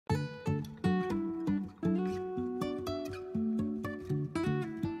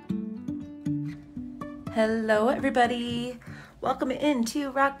Hello everybody, welcome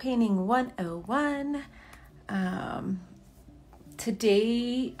into Rock Painting 101.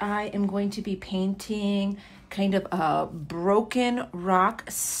 Today I am going to be painting kind of a broken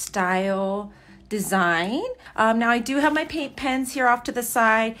rock style design. Now I do have my paint pens here off to the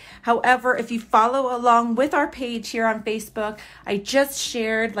side. However, if you follow along with our page here on Facebook, I just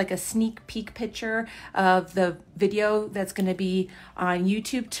shared like a sneak peek picture of the video that's going to be on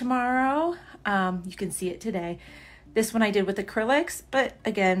YouTube tomorrow. You can see it today. This one I did with acrylics, but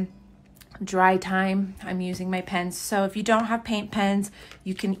again, dry time, I'm using my pens. So if you don't have paint pens,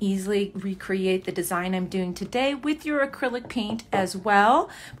 you can easily recreate the design I'm doing today with your acrylic paint as well.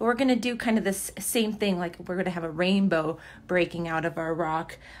 But we're gonna do kind of this same thing, like we're gonna have a rainbow breaking out of our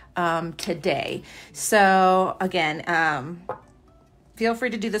rock today. So again, feel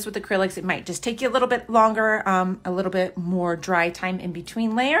free to do this with acrylics. It might just take you a little bit longer, a little bit more dry time in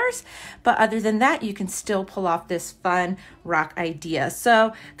between layers. But other than that, you can still pull off this fun rock idea.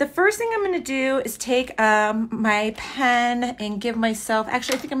 So the first thing I'm going to do is take my pen and give myself,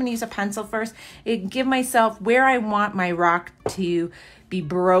 actually, I think I'm going to use a pencil first, and give myself where I want my rock to be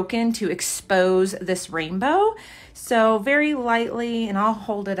broken to expose this rainbow. So very lightly, and I'll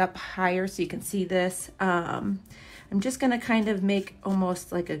hold it up higher so you can see this. I'm just gonna kind of make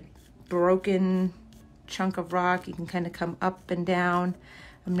almost like a broken chunk of rock. You can kind of come up and down.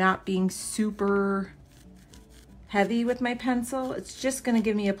 I'm not being super heavy with my pencil. It's just gonna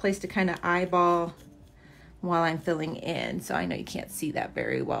give me a place to kind of eyeball while I'm filling in. So I know you can't see that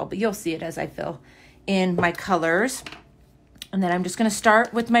very well, but you'll see it as I fill in my colors. And then I'm just gonna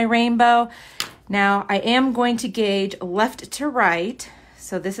start with my rainbow. Now I am going to gauge left to right.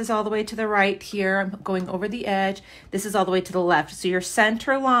 So this is all the way to the right here. I'm going over the edge. This is all the way to the left. So your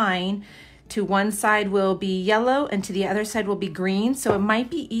center line to one side will be yellow and to the other side will be green. So it might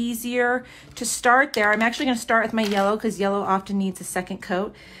be easier to start there. I'm actually going to start with my yellow because yellow often needs a second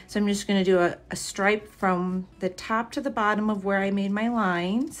coat. So I'm just going to do a stripe from the top to the bottom of where I made my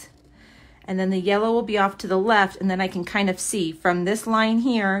lines. And then the yellow will be off to the left, and then I can kind of see from this line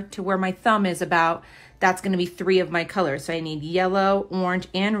here to where my thumb is about, that's going to be 3 of my colors. So I need yellow, orange,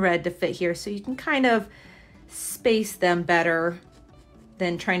 and red to fit here. So you can kind of space them better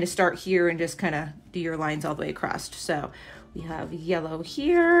than trying to start here and just kind of do your lines all the way across. So we have yellow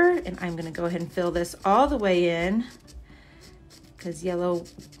here, and I'm going to go ahead and fill this all the way in because yellow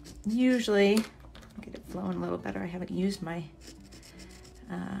usually, get it flowing a little better. I haven't used my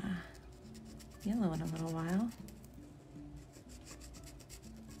yellow in a little while.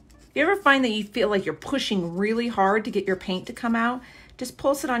 If you ever find that you feel like you're pushing really hard to get your paint to come out, just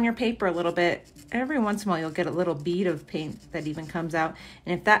pulse it on your paper a little bit. Every once in a while, you'll get a little bead of paint that even comes out.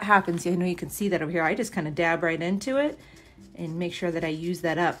 And if that happens, I know you can see that over here. I just kind of dab right into it and make sure that I use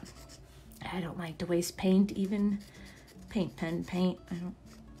that up. I don't like to waste paint, even paint pen paint.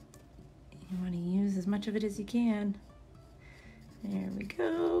 You want to use as much of it as you can. There we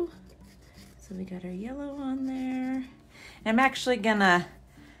go. So we got our yellow on there. And I'm actually gonna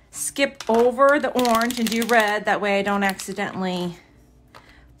skip over the orange and do red. That way I don't accidentally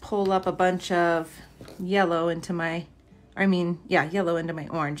pull up a bunch of yellow into my, yellow into my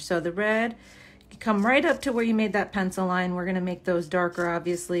orange. So the red, you come right up to where you made that pencil line. We're gonna make those darker,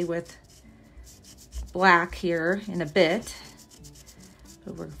 obviously, with black here in a bit.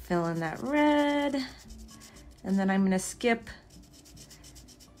 But we're filling that red. And then I'm gonna skip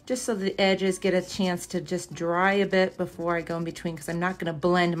just so the edges get a chance to just dry a bit before I go in between, because I'm not going to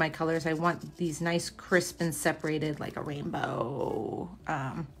blend my colors. I want these nice crisp and separated like a rainbow,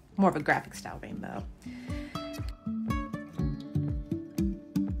 more of a graphic style rainbow.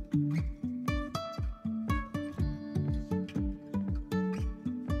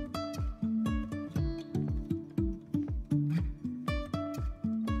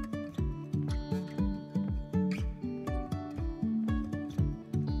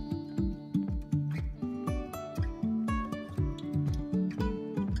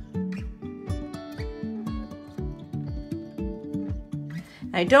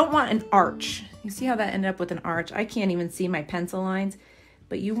 I don't want an arch. You see how that ended up with an arch? I can't even see my pencil lines,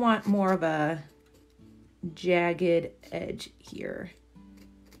 but you want more of a jagged edge here.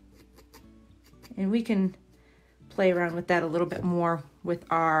 And we can play around with that a little bit more with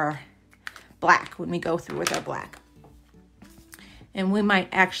our black when we go through with our black. And we might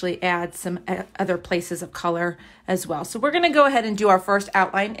actually add some other places of color as well. So we're gonna go ahead and do our first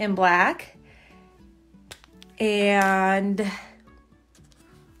outline in black. And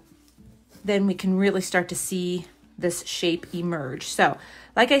then we can really start to see this shape emerge. So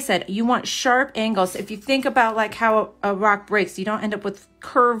like I said, you want sharp angles. If you think about like how a rock breaks, you don't end up with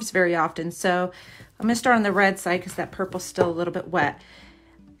curves very often. So I'm gonna start on the red side because that purple's still a little bit wet.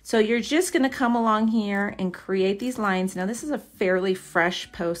 So you're just gonna come along here and create these lines. Now this is a fairly fresh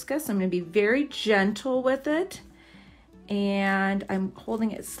Posca, so I'm gonna be very gentle with it. And I'm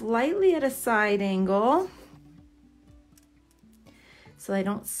holding it slightly at a side angle so I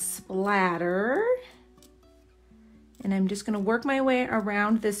don't splatter. And I'm just gonna work my way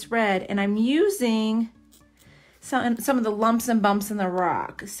around this red, and I'm using some of the lumps and bumps in the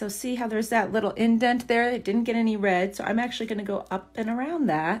rock. So see how there's that little indent there? It didn't get any red, so I'm actually gonna go up and around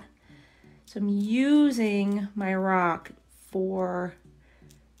that. So I'm using my rock to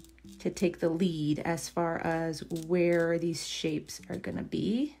take the lead as far as where these shapes are gonna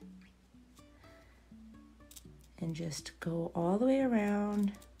be. And just go all the way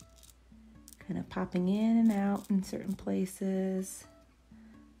around, kind of popping in and out in certain places.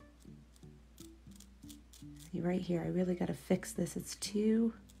 See right here, I really got to fix this. It's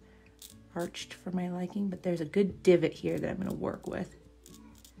too arched for my liking, but there's a good divot here that I'm going to work with.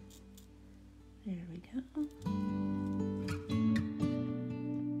 There we go.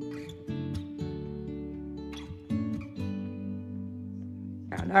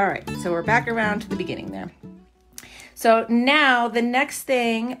 All right, so we're back around to the beginning there. So now the next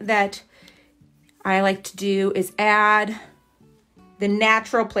thing that I like to do is add the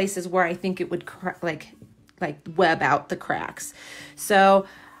natural places where I think it would like web out the cracks. So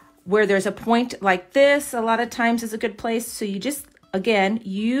where there's a point like this, a lot of times is a good place. So you just, again,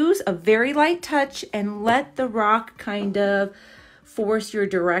 use a very light touch and let the rock kind of force your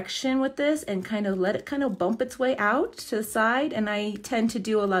direction with this and kind of let it kind of bump its way out to the side. And I tend to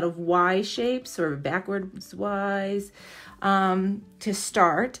do a lot of Y shapes or backwards Ys to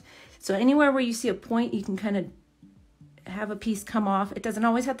start. So anywhere where you see a point, you can kind of have a piece come off. It doesn't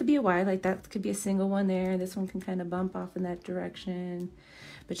always have to be a Y, like that could be a single one there. This one can kind of bump off in that direction.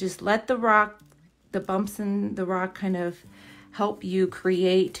 But just let the rock, the bumps in the rock kind of help you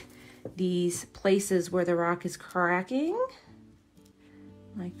create these places where the rock is cracking.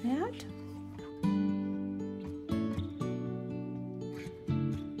 Like that.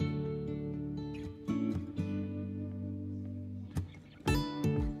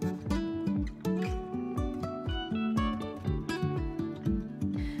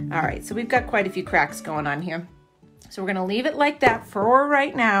 All right, so we've got quite a few cracks going on here. So we're gonna leave it like that for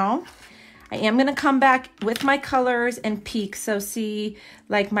right now. I am gonna come back with my colors and peek. So see,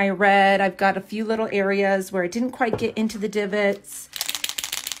 like my red, I've got a few little areas where it didn't quite get into the divots.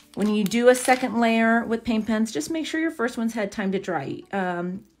 When you do a second layer with paint pens, just make sure your first one's had time to dry.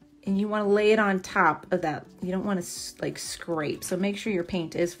 And you want to lay it on top of that. You don't want to like scrape. So make sure your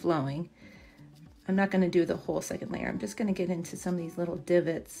paint is flowing. I'm not going to do the whole second layer. I'm just going to get into some of these little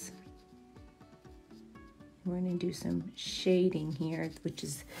divots. We're going to do some shading here, which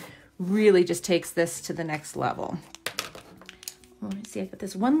is really just takes this to the next level. Let me see, I got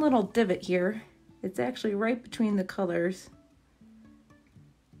this one little divot here. It's actually right between the colors.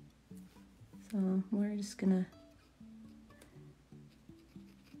 So we're just gonna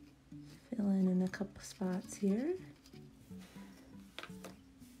fill in a couple spots here.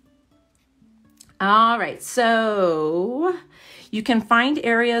 All right, so you can find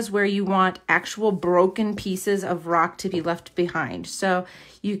areas where you want actual broken pieces of rock to be left behind. So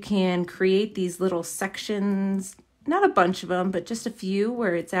you can create these little sections, not a bunch of them, but just a few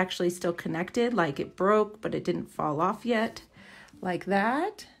where it's actually still connected, like it broke, but it didn't fall off yet, like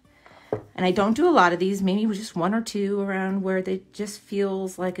that. And I don't do a lot of these, maybe just one or two around where it just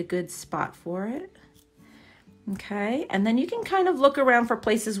feels like a good spot for it. Okay, and then you can kind of look around for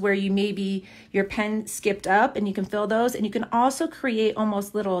places where you maybe your pen skipped up and you can fill those. And you can also create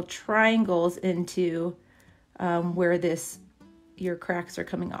almost little triangles into where your cracks are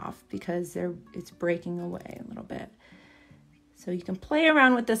coming off because it's breaking away a little bit. So you can play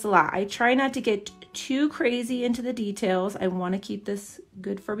around with this a lot. I try not to get too crazy into the details. I want to keep this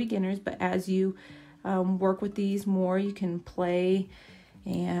good for beginners, but as you work with these more, you can play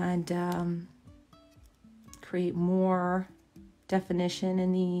and create more definition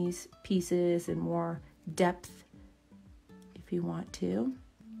in these pieces and more depth if you want to.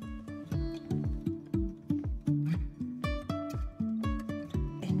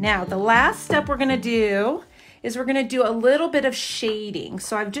 And now the last step we're going to do is we're going to do a little bit of shading.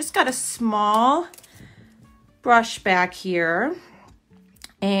 So I've just got a small brush back here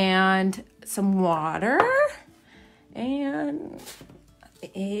and some water and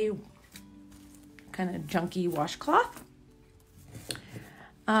a kind of junky washcloth.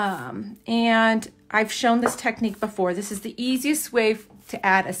 And I've shown this technique before. This is the easiest way to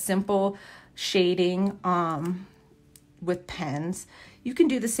add a simple shading with pens. You can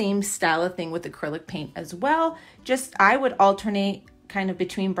do the same style of thing with acrylic paint as well. Just I would alternate kind of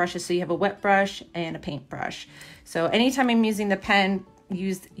between brushes, so you have a wet brush and a paint brush. So anytime I'm using the pen,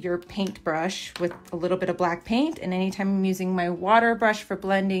 use your paint brush with a little bit of black paint, and anytime I'm using my water brush for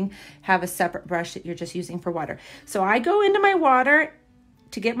blending, have a separate brush that you're just using for water. So I go into my water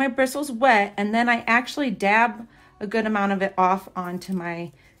to get my bristles wet, and then I actually dab a good amount of it off onto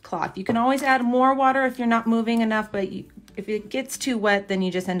my cloth. You can always add more water if you're not moving enough, but if it gets too wet, then you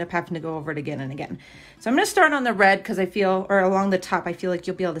just end up having to go over it again and again. So I'm going to start on the red because I feel, or along the top, I feel like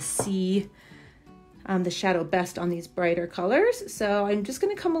you'll be able to see the shadow best on these brighter colors. So I'm just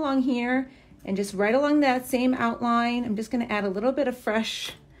going to come along here and just right along that same outline, I'm just going to add a little bit of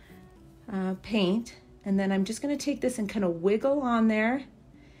fresh paint, and then I'm just going to take this and kind of wiggle on there,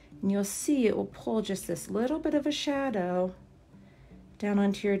 and you'll see it will pull just this little bit of a shadow down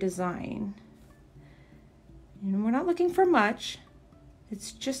onto your design. And we're not looking for much.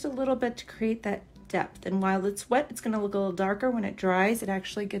 It's just a little bit to create that depth. And while it's wet, it's going to look a little darker. When it dries, it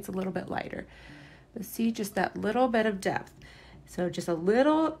actually gets a little bit lighter. But see, just that little bit of depth. So just a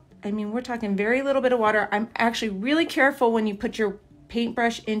little, I mean, we're talking very little bit of water. I'm actually really careful when you put your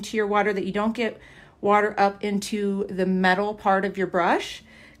paintbrush into your water that you don't get water up into the metal part of your brush,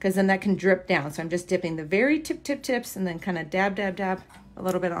 because then that can drip down. So I'm just dipping the very tips and then kind of dab a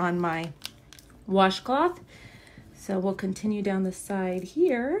little bit on my washcloth. So we'll continue down the side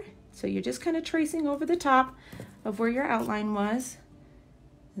here. So you're just kind of tracing over the top of where your outline was.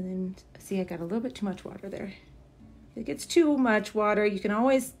 And then see, I got a little bit too much water there. If it gets too much water, you can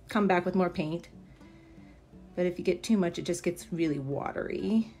always come back with more paint. But if you get too much, it just gets really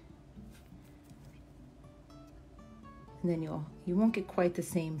watery. And then you won't get quite the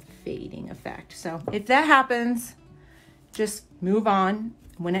same fading effect. So if that happens, just move on.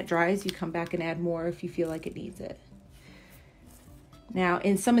 When it dries, you come back and add more if you feel like it needs it. Now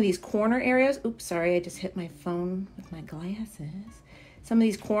in some of these corner areas, oops, sorry, I just hit my phone with my glasses. Some of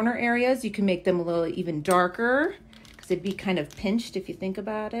these corner areas, you can make them a little even darker because it'd be kind of pinched if you think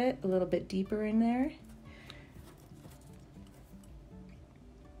about it, a little bit deeper in there.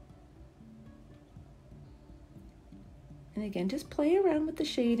 And again, just play around with the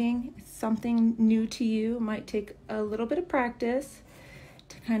shading. It's something new to you. It might take a little bit of practice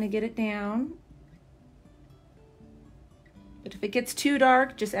to kind of get it down. But if it gets too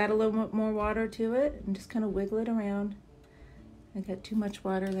dark, just add a little bit more water to it and just kind of wiggle it around. I got too much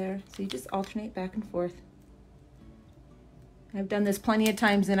water there. So you just alternate back and forth. I've done this plenty of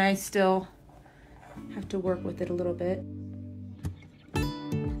times and I still have to work with it a little bit.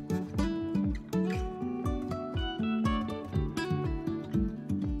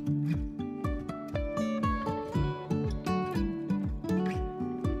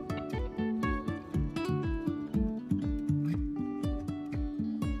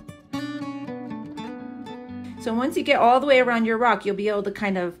 So once you get all the way around your rock, you'll be able to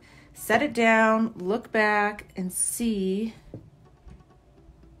kind of set it down, look back, and see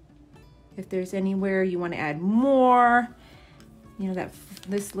if there's anywhere you want to add more. You know,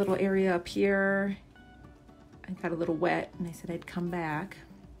 this little area up here, I got a little wet and I said I'd come back.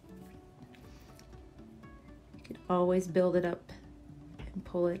 You could always build it up and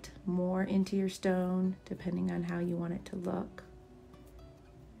pull it more into your stone depending on how you want it to look.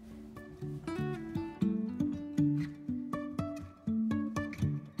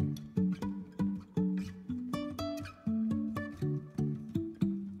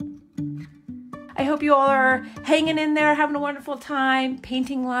 I hope you all are hanging in there, having a wonderful time,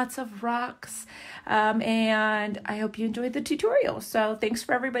 painting lots of rocks, and I hope you enjoyed the tutorial. So thanks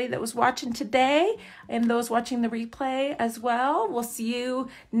for everybody that was watching today and those watching the replay as well. We'll see you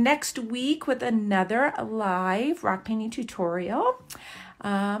next week with another live rock painting tutorial.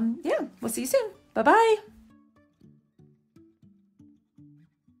 Yeah, we'll see you soon. Bye-bye.